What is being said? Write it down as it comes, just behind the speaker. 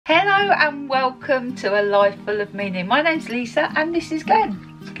Hello and welcome to A Life Full of Meaning. My name's Lisa and this is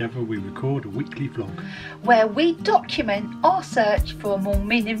Glenn. Together we record a weekly vlog where we document our search for a more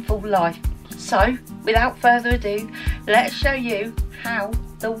meaningful life. So, without further ado, let's show you how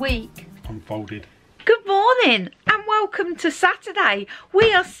the week unfolded. Good morning and welcome to Saturday.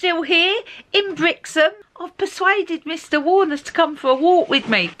 We are still here in Brixham. I've persuaded Mr. Warner to come for a walk with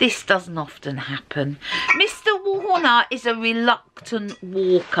me. This doesn't often happen. Mr. Warner is a reluctant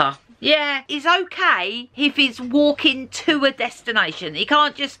walker. Yeah, he's okay if he's walking to a destination. He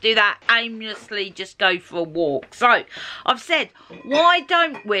can't just do that aimlessly, just go for a walk. So I've said, why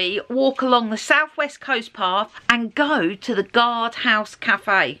don't we walk along the southwest coast path and go to the Guardhouse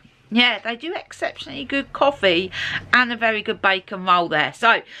Cafe? Yeah, they do exceptionally good coffee and a very good bacon roll there.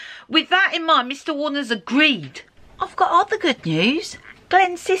 So, with that in mind, Mr. Warner's agreed. I've got other good news.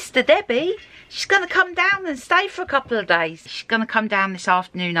 Glenn's sister, Debbie, she's going to come down and stay for a couple of days. She's going to come down this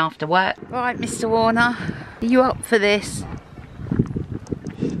afternoon after work. Right, Mr. Warner, are you up for this?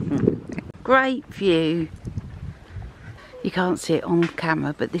 Great view. You can't see it on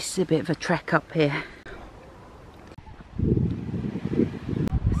camera, but this is a bit of a trek up here.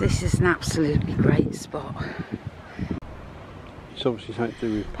 This is an absolutely great spot. It's obviously something to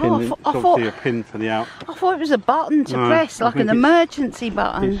do with pin. It's obviously a pin for the out. I thought it was a button to press, like an emergency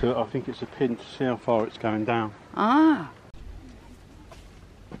button. I think it's a pin to see how far it's going down. Ah.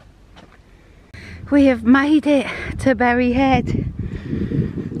 We have made it to Berry Head.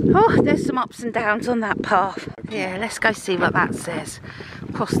 Oh, there's some ups and downs on that path. Yeah, let's go see what that says.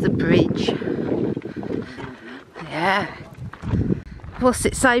 Across the bridge. Yeah. What's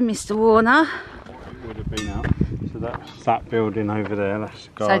it say, Mr. Warner? It would have been out. So that's that building over there, that's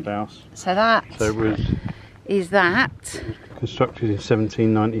the guardhouse. So that is that. Constructed in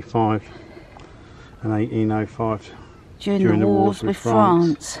 1795 and 1805. During the wars with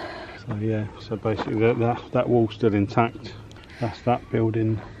France. So yeah, so basically that wall's still intact. That's that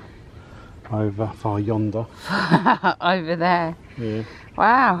building over far yonder. Over there. Yeah.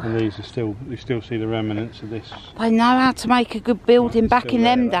 Wow. And these are still, you still see the remnants of this. They know how to make a good building back in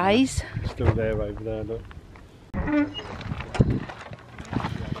them days. Still there over there, look.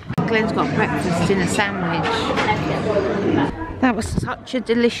 Glenn's got breakfast in a sandwich. That was such a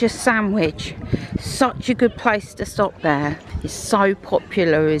delicious sandwich. Such a good place to stop there. It's so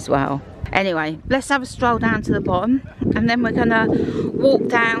popular as well. Anyway, let's have a stroll down to the bottom and then we're gonna walk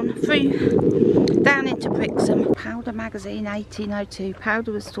down into Brixham. Powder magazine 1802.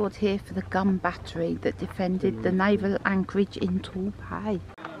 Powder was stored here for the gun battery that defended the naval anchorage in Torquay.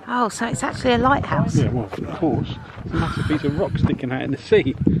 Oh, so it's actually a lighthouse. Yeah, well, of course. There's a massive piece of rock sticking out in the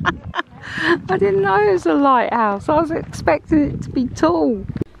sea. I didn't know it was a lighthouse. I was expecting it to be tall.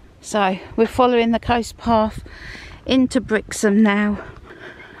 So, we're following the coast path into Brixham now.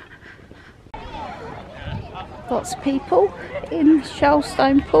 Lots of people in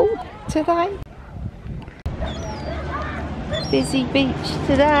Shellstone Pool today. Busy beach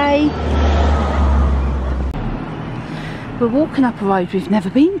today. We're walking up a road we've never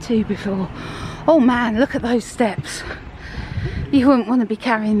been to before. Oh man, look at those steps. You wouldn't want to be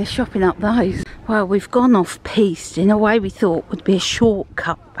carrying the shopping up those. Well, we've gone off piste in a way we thought would be a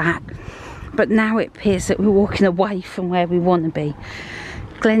shortcut back. But now it appears that we're walking away from where we want to be.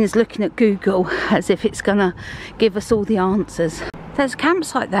 Glenn is looking at Google as if it's gonna give us all the answers. There's a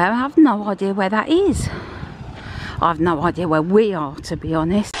campsite there. I have no idea where that is. I have no idea where we are, to be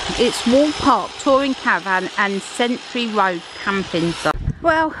honest. It's Wall Park Touring Caravan and Century Road Camping Site.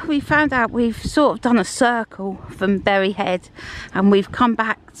 Well, we found out we've sort of done a circle from Berry Head and we've come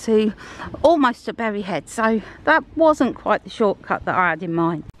back to almost to Berry Head. So that wasn't quite the shortcut that I had in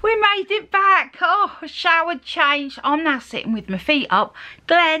mind. We made it back. Oh, showered, changed. I'm now sitting with my feet up.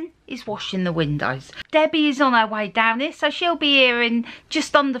 Glenn is washing the windows. Debbie is on her way down here, so she'll be here in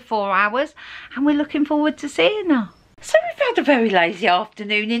just under 4 hours. And we're looking forward to seeing her. So we've had a very lazy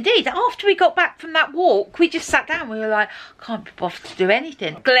afternoon indeed. After we got back from that walk, we just sat down. We were like, can't be bothered to do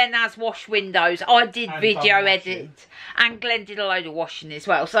anything. Glenn has washed windows. I did video edit. And Glenn did a load of washing as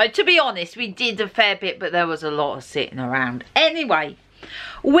well. So to be honest, we did a fair bit, but there was a lot of sitting around. Anyway,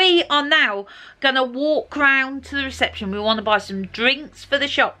 we are now going to walk round to the reception. We want to buy some drinks for the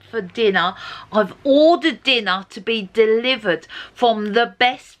shop for dinner. I've ordered dinner to be delivered from the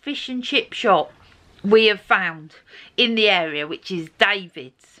best fish and chip shop we have found in the area, which is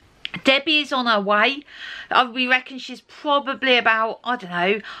David's. Debbie is on her way. We reckon she's probably about, I don't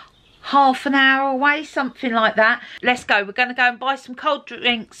know, half an hour away, something like that. Let's go. We're going to go and buy some cold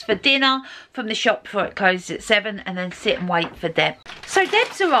drinks for dinner from the shop before it closes at 7, and then sit and wait for Deb. So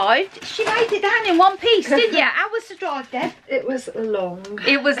Deb's arrived. She made it down in one piece, didn't you? How was the drive, Deb? It was long.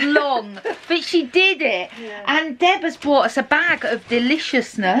 It was long, but she did it. Yeah. And Deb has brought us a bag of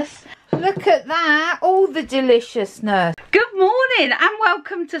deliciousness. Look at that, all the deliciousness. Good morning and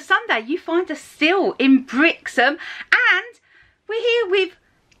welcome to Sunday. You find us still in Brixham, and we're here with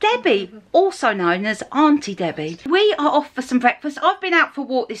Debbie, also known as Auntie Debbie. We are off for some breakfast. I've been out for a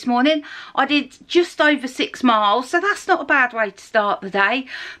walk this morning. I did just over 6 miles, so that's not a bad way to start the day.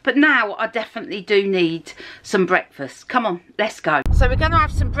 But now I definitely do need some breakfast. Come on, let's go. So we're going to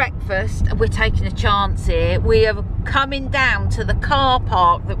have some breakfast. We're taking a chance here. We are coming down to the car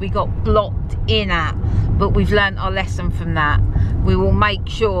park that we got blocked in at, but we've learnt our lesson from that. We will make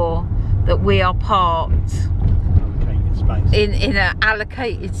sure that we are parked in an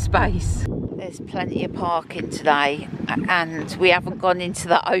allocated space. There's plenty of parking today, and we haven't gone into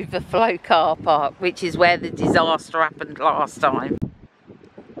the overflow car park, which is where the disaster happened last time.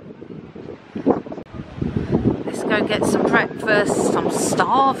 Let's go get some breakfast. I'm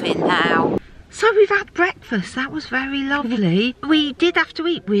starving now. So we've had breakfast. That was very lovely. We did have to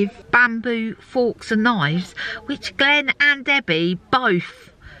eat with bamboo forks and knives, which Glenn and Debbie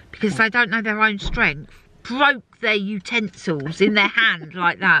both, because they don't know their own strength, broke their utensils in their hand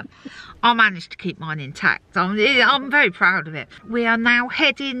like that. I managed to keep mine intact. I'm very proud of it. We are now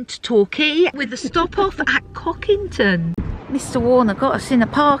heading to Torquay with a stop off at Cockington. Mr. Warner got us in a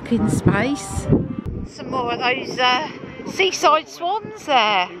parking space. Some more of those seaside swans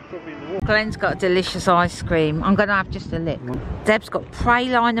there. Glenn's got a delicious ice cream. I'm going to have just a lick. Deb's got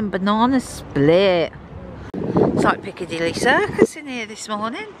praline and banana split. It's like Piccadilly Circus in here this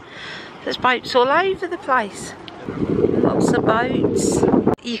morning. There's boats all over the place. Lots of boats.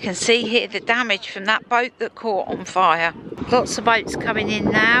 You can see here the damage from that boat that caught on fire. Lots of boats coming in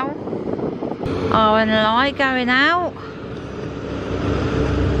now. Oh, and an eye going out.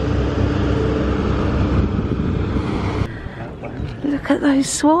 Look at those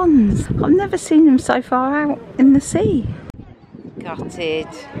swans. I've never seen them so far out in the sea. Gutted.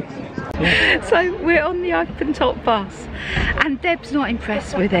 So we're on the open top bus, and Deb's not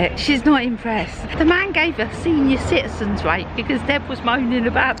impressed with it. She's not impressed. The man gave her senior citizens rate because Deb was moaning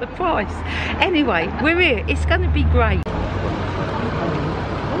about the price. Anyway, we're here. It's going to be great.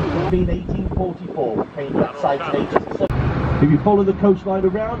 In 1844, came outside to 1870. If you follow the coastline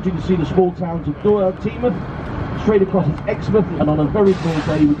around, you can see the small towns of Teignmouth. Straight across is Exmouth, and on a very cool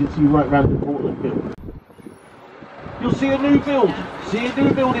day we can see right round the Portland Hill. You'll see a new build. See a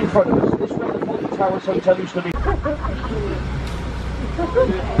new build in front of us. This is where the Forty Towers Hotel used to be.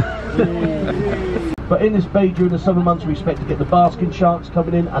 But in this bay during the summer months we expect to get the basking sharks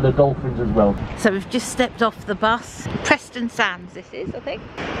coming in and the dolphins as well. So we've just stepped off the bus. Preston Sands this is, I think.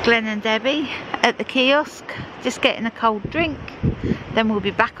 Glenn and Debbie at the kiosk, just getting a cold drink. Then we'll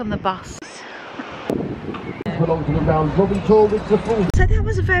be back on the bus. Along to the round robin tour with the full. So that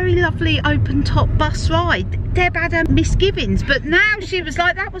was a very lovely open top bus ride. Deb had her misgivings, but now she was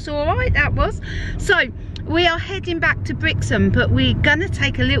like, that was all right, that was. So we are heading back to Brixham, but we're gonna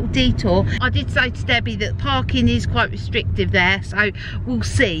take a little detour. I did say to Debbie that parking is quite restrictive there, so we'll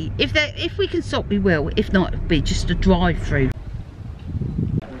see. If we can stop, we will. If not, it'll be just a drive through.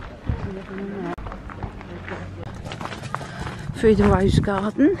 Through the rose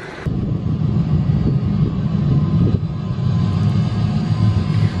garden.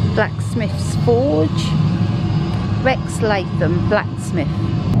 Blacksmith's Forge, Rex Latham Blacksmith.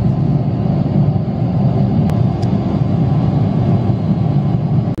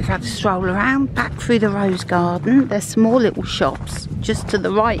 We've had a stroll around, back through the rose garden. There's some more little shops just to the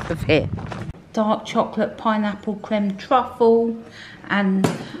right of here. Dark chocolate, pineapple, creme truffle, and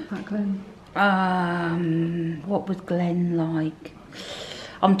what would Glenn like?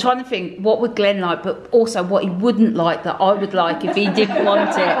 I'm trying to think what would Glenn like, but also what he wouldn't like that I would like if he didn't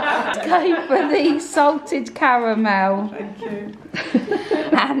want it. Go for the salted caramel. Thank you.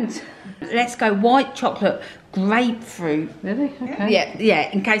 And let's go white chocolate grapefruit. Really? Okay. Yeah,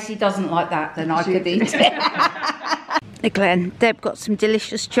 in case he doesn't like that, then I could eat it. Glenn, Deb got some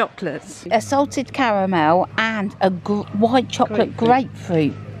delicious chocolates. A salted caramel and a white chocolate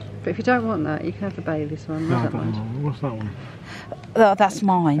grapefruit. But if you don't want that, you can have the Baileys one. No, what's that one? Oh, that's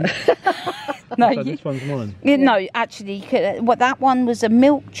mine. No, So this one's mine. No, actually, that one was a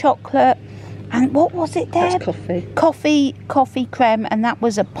milk chocolate, and what was it, Deb? That's coffee. Coffee creme, and that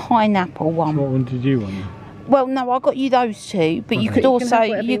was a pineapple one. What one did you want? Well, no, I got you those two, but you could also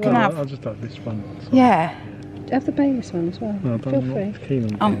you can have. I'll just have this one. So. Yeah. have the Baileys one as well. No, Feel free.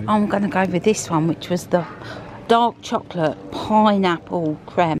 I'm going to go with this one, which was the dark chocolate pineapple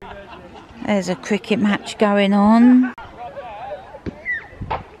creme. There's a cricket match going on.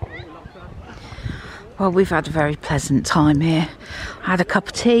 Well, we've had a very pleasant time here. I had a cup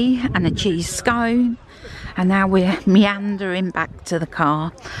of tea and a cheese scone, and now we're meandering back to the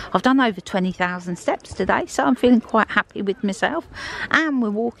car. I've done over 20,000 steps today, so I'm feeling quite happy with myself. And we're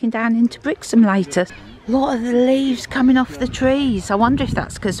walking down into Brixham later. A lot of the leaves coming off the trees. I wonder if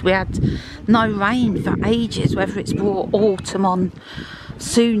that's because we had no rain for ages, whether it's brought autumn on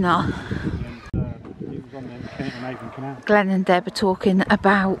sooner. Glenn and Deb are talking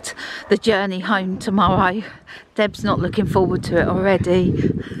about the journey home tomorrow. Deb's not looking forward to it already.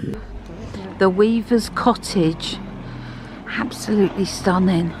 The Weaver's Cottage, absolutely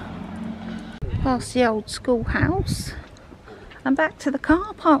stunning. Past the old schoolhouse and back to the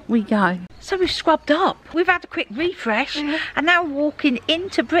car park we go. So we've scrubbed up, we've had a quick refresh, and now walking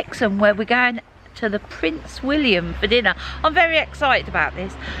into Brixham where we're going to the Prince William for dinner. I'm very excited about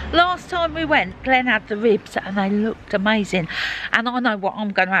this. Last time we went, Glenn had the ribs and they looked amazing, and I know what I'm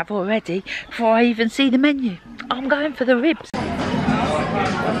going to have already before I even see the menu. I'm going for the ribs.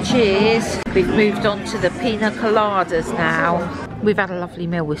 Cheers. We've moved on to the pina coladas now. We've had a lovely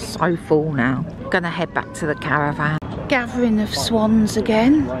meal, we're so full now. Gonna head back to the caravan. Gathering of swans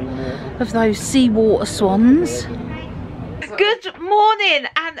again, of those seawater swans. Good morning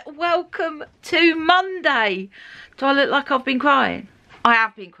and welcome to Monday. Do I look like I've been crying? I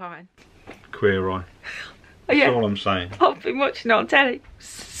have been crying. Queer eye. Oh, yeah. That's all I'm saying. I've been watching it on telly.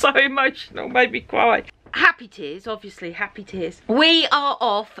 So emotional, made me cry. Happy tears, obviously, happy tears. We are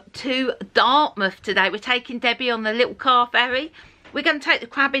off to Dartmouth today. We're taking Debbie on the little car ferry. We're going to take the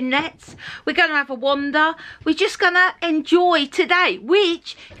crabbing nets. We're going to have a wander. We're just going to enjoy today,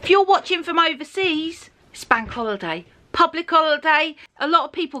 which, if you're watching from overseas, it's bank holiday. Public holiday. A lot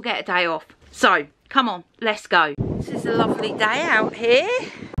of people get a day off. So, come on, let's go. This is a lovely day out here.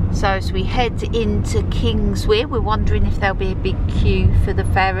 So as we head into Kingswear, we're wondering if there'll be a big queue for the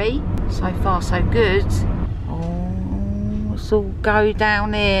ferry. So far so good. Oh, let's all go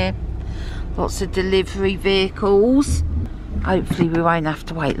down here. Lots of delivery vehicles. Hopefully we won't have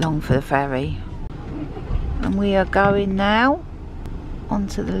to wait long for the ferry. And we are going now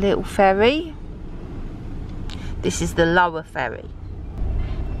onto the little ferry. This is the lower ferry.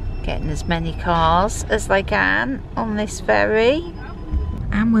 Getting as many cars as they can on this ferry.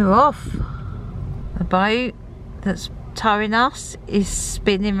 And we're off. The boat that's towing us is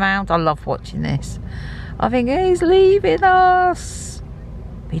spinning round. I love watching this. I think he's leaving us.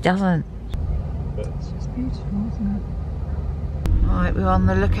 He doesn't. It's beautiful, isn't it? Right, we're on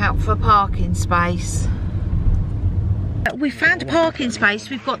the lookout for a parking space. We found a parking space.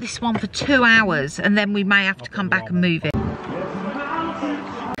 We've got this one for 2 hours and then we may have to come back and move it.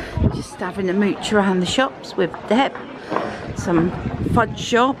 Just having a mooch around the shops with Deb. Some fudge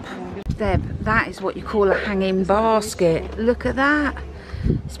shop. Deb, that is what you call a hanging basket. Look at that.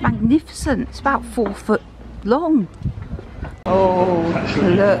 It's magnificent. It's about 4 foot long. Oh,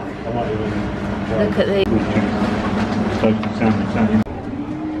 look. Look at these.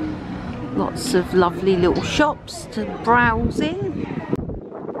 Lots of lovely little shops to browse in.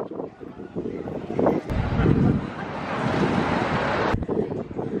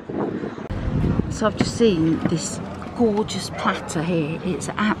 So I've just seen this gorgeous platter here. It's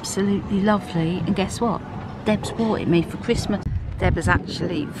absolutely lovely, and guess what? Deb's bought it me for Christmas. Deb has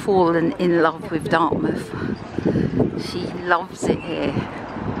actually fallen in love with Dartmouth. She loves it here.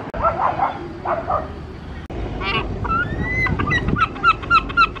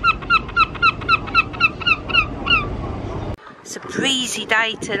 It's a breezy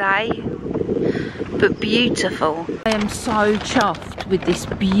day today, but beautiful. I am so chuffed with this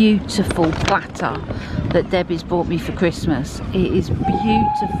beautiful platter that Debbie's bought me for Christmas. It is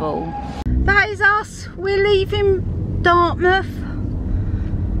beautiful. That is us. We're leaving Dartmouth.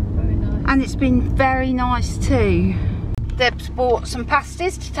 Very nice. And it's been very nice too. Deb's bought some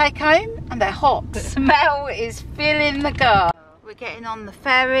pasties to take home and they're hot. The smell is filling the car. We're getting on the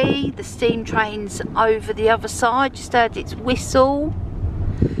ferry. The steam train's over the other side. Just heard its whistle.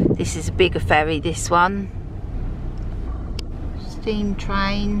 This is a bigger ferry, this one. Steam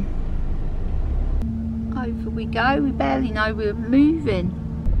train. Over we go. We barely know we're moving.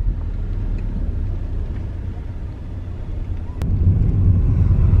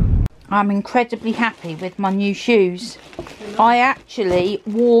 I'm incredibly happy with my new shoes. I actually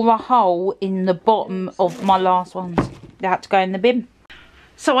wore a hole in the bottom of my last ones. They had to go in the bin.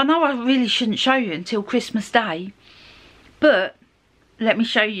 So I know I really shouldn't show you until Christmas Day, but let me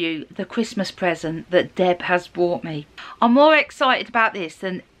show you the Christmas present that Deb has brought me. I'm more excited about this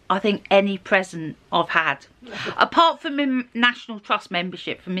than I think any present I've had. Apart from my National Trust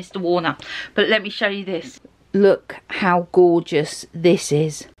membership from Mr. Warner. But let me show you this. Look how gorgeous this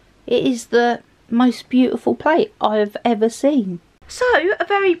is. It is the most beautiful plate I've ever seen. So, a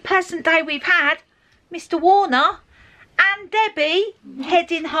very pleasant day we've had. Mr. Warner and Debbie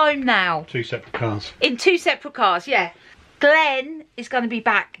heading home now. 2 separate cars. In 2 separate cars, yeah. Glenn is going to be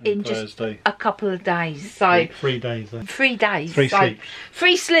back in Thursday. just a couple of days. So 3 days then. 3 days. 3 sleeps.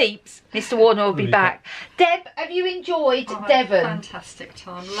 3 sleeps. Mr. Warner will be back. Deb, have you enjoyed Devon? Fantastic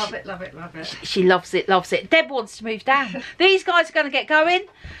time. Love it, love it, love it. She loves it, loves it. Deb wants to move down. These guys are going to get going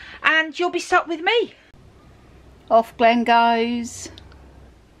and you'll be stuck with me. Off Glenn goes.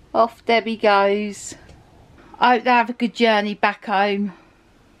 Off Debbie goes. I hope they have a good journey back home.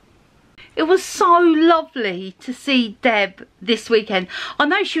 It was so lovely to see Deb this weekend. I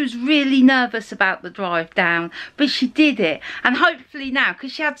know she was really nervous about the drive down, but she did it. And hopefully now,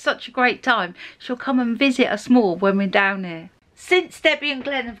 because she had such a great time, she'll come and visit us more when we're down here. Since Debbie and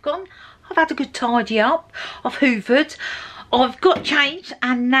Glenn have gone, I've had a good tidy up. I've hoovered, I've got changed,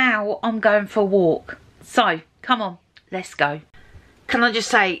 and now I'm going for a walk. So, come on, let's go. Can I just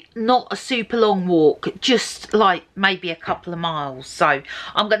say, not a super long walk, just like maybe a couple of miles. So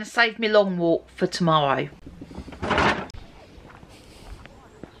I'm going to save my long walk for tomorrow.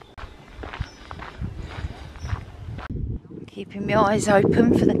 Keeping my eyes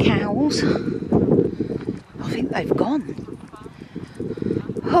open for the cows. I think they've gone.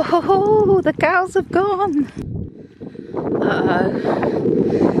 Oh, the cows have gone. Uh-oh.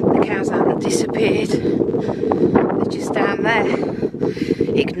 The cows haven't disappeared. They're just down there.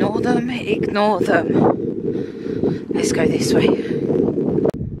 Ignore them, ignore them. Let's go this way.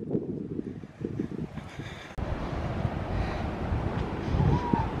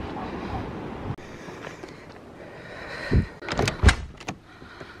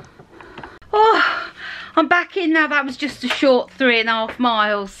 Oh, I'm back in now. That was just a short 3.5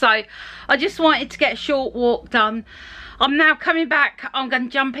 miles. So I just wanted to get a short walk done. I'm now coming back. I'm going to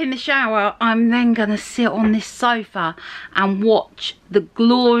jump in the shower. I'm then going to sit on this sofa and watch the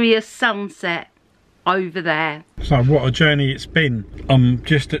glorious sunset over there. So what a journey it's been. I'm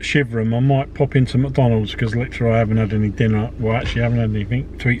just at Shivram. I might pop into McDonald's because literally I haven't had any dinner. Well, actually I haven't had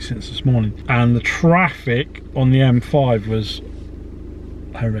anything to eat since this morning. And the traffic on the M5 was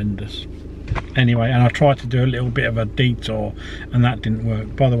horrendous. Anyway, and I tried to do a little bit of a detour and that didn't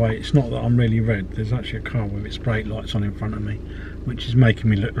work. By the way, it's not that I'm really red. There's actually a car with its brake lights on in front of me, which is making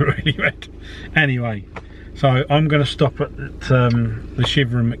me look really red. Anyway, so I'm going to stop at the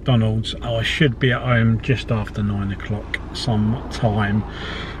Shivram McDonald's. I should be at home just after 9 o'clock sometime.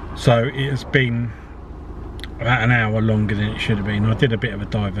 So it has been about an hour longer than it should have been. I did a bit of a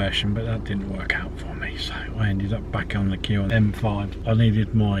diversion, but that didn't work out for me. So I ended up back on the queue on M5. I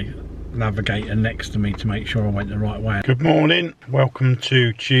needed my navigator next to me to make sure I went the right way. Good morning, welcome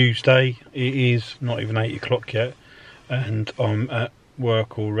to Tuesday. It is not even 8 o'clock yet and I'm at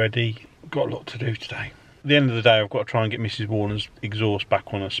work already. Got a lot to do today. At the end of the day I've got to try and get Mrs. Warner's exhaust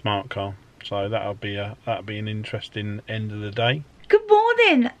back on a smart car, so that'll be an interesting end of the day. Good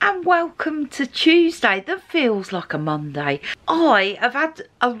morning and welcome to Tuesday. That feels like a Monday. I have had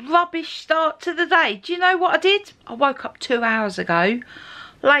a rubbish start to the day. Do you know what I did? I woke up 2 hours ago,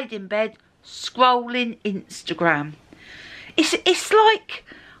 laid in bed, scrolling Instagram. It's like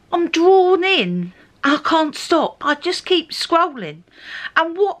I'm drawn in. I can't stop. I just keep scrolling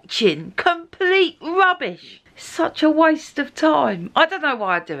and watching complete rubbish. Such a waste of time. I don't know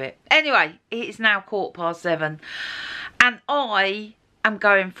why I do it. Anyway, it is now 7:15 and I am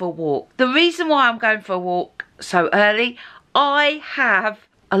going for a walk. The reason why I'm going for a walk so early, I have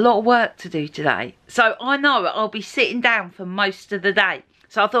a lot of work to do today. So I know I'll be sitting down for most of the day.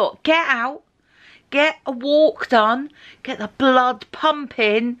 So I thought, get out, get a walk done, get the blood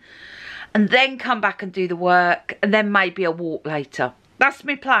pumping, and then come back and do the work, and then maybe a walk later. That's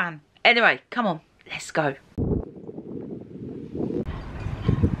my plan. Anyway, come on, let's go.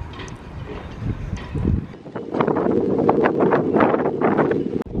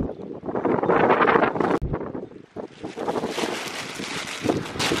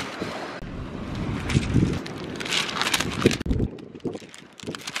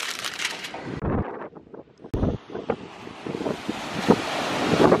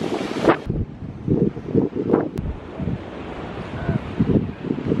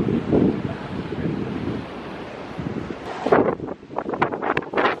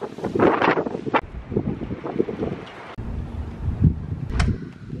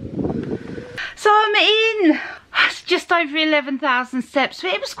 over 11,000 steps,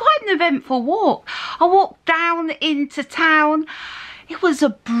 but it was quite an eventful walk. I walked down into town. It was a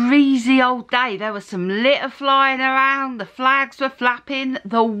breezy old day. There was some litter flying around, the flags were flapping,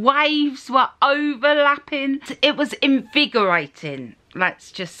 the waves were overlapping. It was invigorating,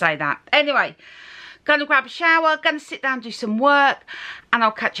 let's just say that. Anyway, gonna grab a shower, gonna sit down, do some work, and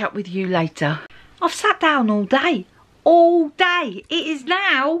I'll catch up with you later. I've sat down all day. All day. It is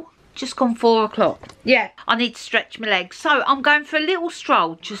now just gone 4 o'clock. Yeah, I need to stretch my legs. So I'm going for a little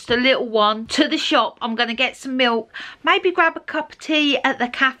stroll, just a little one, to the shop. I'm going to get some milk, maybe grab a cup of tea at the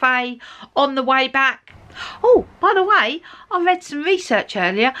cafe on the way back. Oh, by the way, I read some research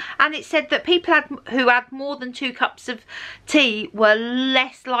earlier and it said that people who had more than 2 cups of tea were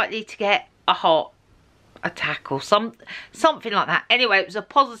less likely to get a heart attack or something like that. Anyway, it was a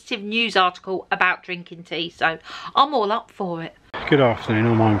positive news article about drinking tea, so I'm all up for it. Good afternoon,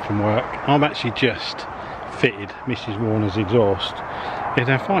 I'm home from work. I've actually just fitted Mrs. Warner's exhaust.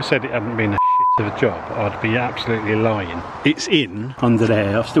 If I said it hadn't been a shit of a job, I'd be absolutely lying. It's in under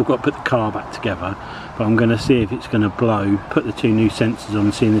there. I've still got to put the car back together, but I'm going to see if it's going to blow. Put the 2 new sensors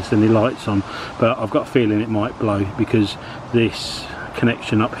on, seeing if there's any lights on, but I've got a feeling it might blow because this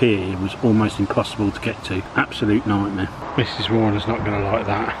connection up here was almost impossible to get to. Absolute nightmare. Mrs. Warner's not going to like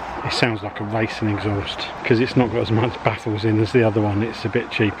that. It sounds like a racing exhaust because it's not got as much baffles in as the other one. It's a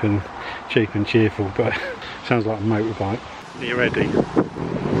bit cheap and cheerful, but sounds like a motorbike. Are you ready?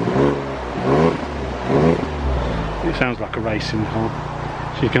 It sounds like a racing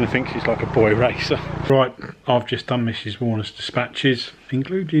car. She's going to think she's like a boy racer. Right, I've just done Mrs. Warner's dispatches,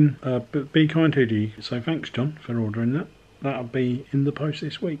 including Be Kind Hoodie. So thanks, John, for ordering that. That'll be in the post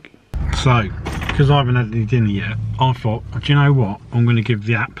this week. So, because I haven't had any dinner yet, I thought, do you know what? I'm going to give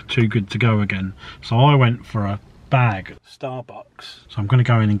the app Too Good To Go again. So I went for a bag at Starbucks. So I'm going to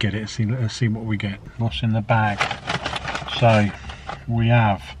go in and get it. Let's see what we get. What's in the bag? So we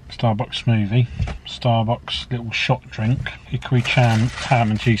have Starbucks smoothie, Starbucks little shot drink, hickory ham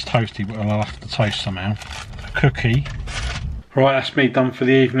and cheese toasty, but I'll have to toast somehow. A cookie. Right, that's me done for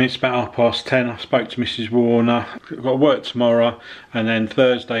the evening. It's about 10:30. I spoke to Mrs. Warner. I've got to work tomorrow, and then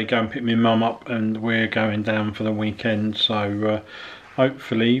Thursday go and pick my mum up, and we're going down for the weekend. So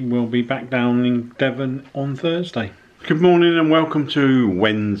hopefully we'll be back down in Devon on Thursday. Good morning and welcome to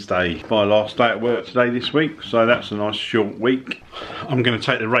Wednesday. My last day at work today this week, so that's a nice short week. I'm going to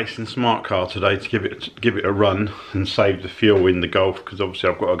take the racing smart car today to give it a run and save the fuel in the Golf, because obviously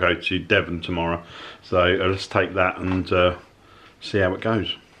I've got to go to Devon tomorrow. So let's take that and see how it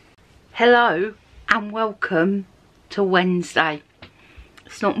goes. Hello and welcome to Wednesday.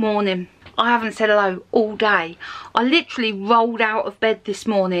 It's not morning. I haven't said hello all day. I literally rolled out of bed this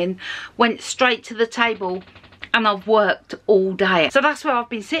morning, went straight to the table, and I've worked all day. So that's where I've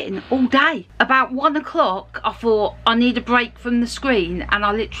been sitting all day. About 1 o'clock, I thought I need a break from the screen, and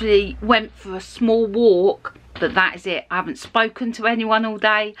I literally went for a small walk, but that is it. I haven't spoken to anyone all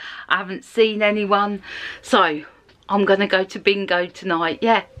day. I haven't seen anyone. So I'm gonna go to bingo tonight.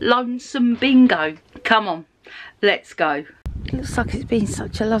 Yeah, lonesome bingo. Come on, let's go. It looks like it's been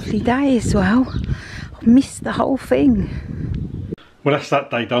such a lovely day as well. I've missed the whole thing. Well, that's that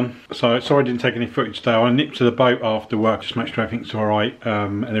day done. So sorry I didn't take any footage today. I nipped to the boat after work just to make sure everything's alright,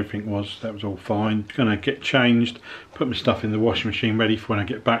 and everything that was all fine. Gonna get changed, put my stuff in the washing machine ready for when I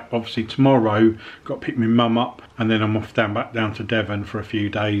get back. Obviously tomorrow got to pick my mum up, and then I'm off back down to Devon for a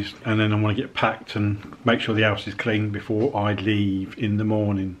few days, and then I want to get packed and make sure the house is clean before I leave in the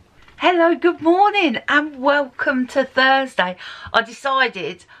morning. Hello, good morning and welcome to Thursday. I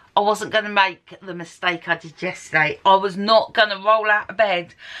decided I wasn't going to make the mistake I did yesterday. I was not going to roll out of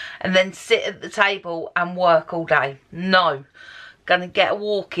bed and then sit at the table and work all day. No, going to get a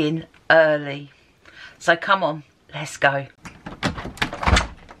walk in early. So come on, let's go.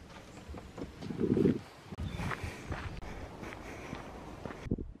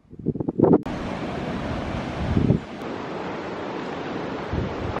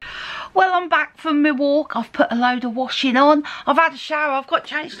 Well, I'm back from my walk. I've put a load of washing on. I've had a shower. I've got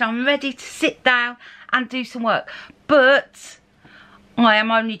changed and I'm ready to sit down and do some work. But I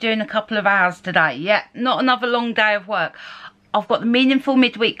am only doing a couple of hours today. Yeah, not another long day of work. I've got the meaningful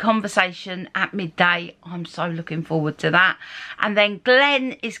midweek conversation at midday. I'm so looking forward to that. And then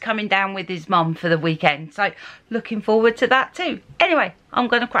Glenn is coming down with his mum for the weekend. So looking forward to that too. Anyway, I'm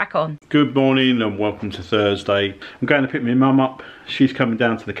going to crack on. Good morning and welcome to Thursday. I'm going to pick my mum up. She's coming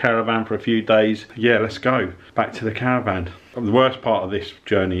down to the caravan for a few days. Yeah, let's go back to the caravan. The worst part of this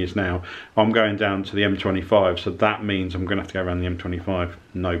journey is now I'm going down to the M25. So that means I'm going to have to go around the M25.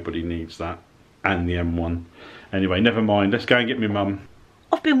 Nobody needs that. And the M1. Anyway, never mind. Let's go and get my mum.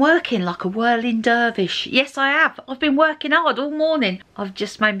 I've been working like a whirling dervish. Yes, I have. I've been working hard all morning. I've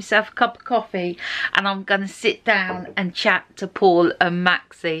just made myself a cup of coffee and I'm going to sit down and chat to Paul and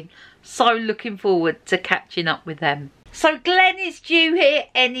Maxine. So looking forward to catching up with them. So Glenn is due here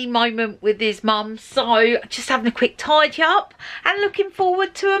any moment with his mum. So just having a quick tidy up and looking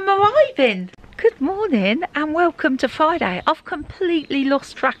forward to him arriving. Good morning and welcome to Friday. I've completely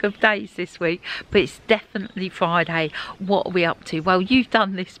lost track of days this week, but it's definitely Friday. What are we up to? Well, you've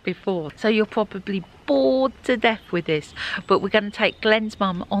done this before, so you're probably bored to death with this, but we're going to take Glenn's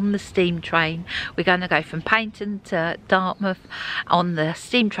mum on the steam train. We're going to go from Cockington to Dartmouth on the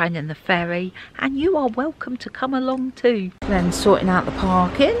steam train and the ferry, and you are welcome to come along too. Glenn's sorting out the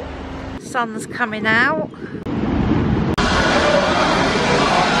parking. Sun's coming out.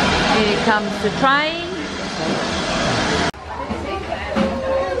 Here comes the train.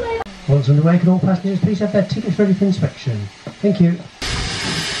 Once underway, can all passengers please have their tickets ready for inspection? Thank you.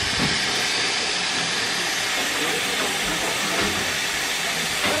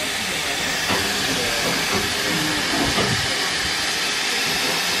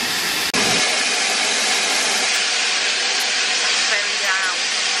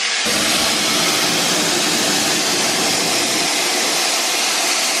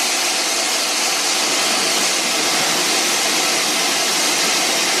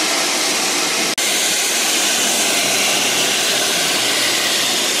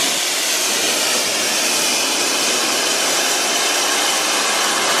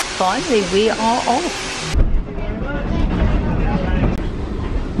 Finally, we are off.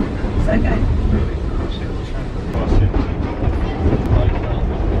 It's okay.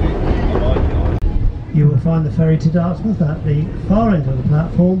 You will find the ferry to Dartmouth at the far end of the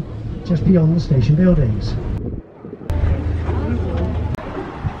platform, just beyond the station buildings.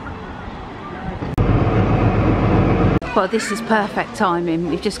 Well, this is perfect timing.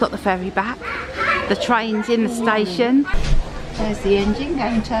 We've just got the ferry back. The train's in the station. There's the engine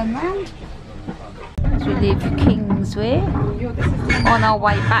going to turn round. As we leave Kingswear on our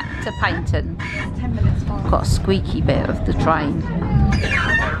way back to Cockington. 10 minutes far. Got a squeaky bit of the train.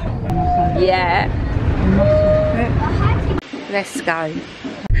 Yeah. Let's go.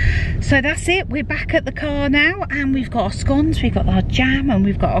 So that's it, we're back at the car now and we've got our scones, we've got our jam and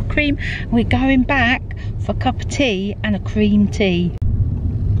we've got our cream. We're going back for a cup of tea and a cream tea.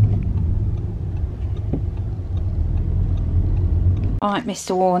 Alright,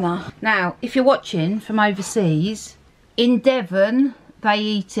 Mr. Warner. Now, if you're watching from overseas, in Devon, they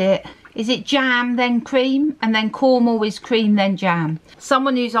eat it. Is it jam, then cream, and then Cornwall is cream, then jam?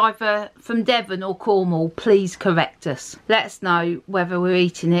 Someone who's either from Devon or Cornwall, please correct us. Let us know whether we're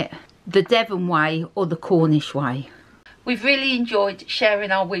eating it the Devon way or the Cornish way. We've really enjoyed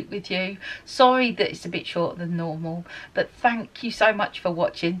sharing our week with you. Sorry that it's a bit shorter than normal, but thank you so much for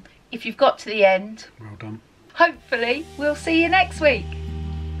watching. If you've got to the end, Well done. hopefully we'll see you next week.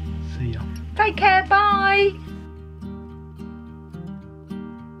 See ya. Take care, bye.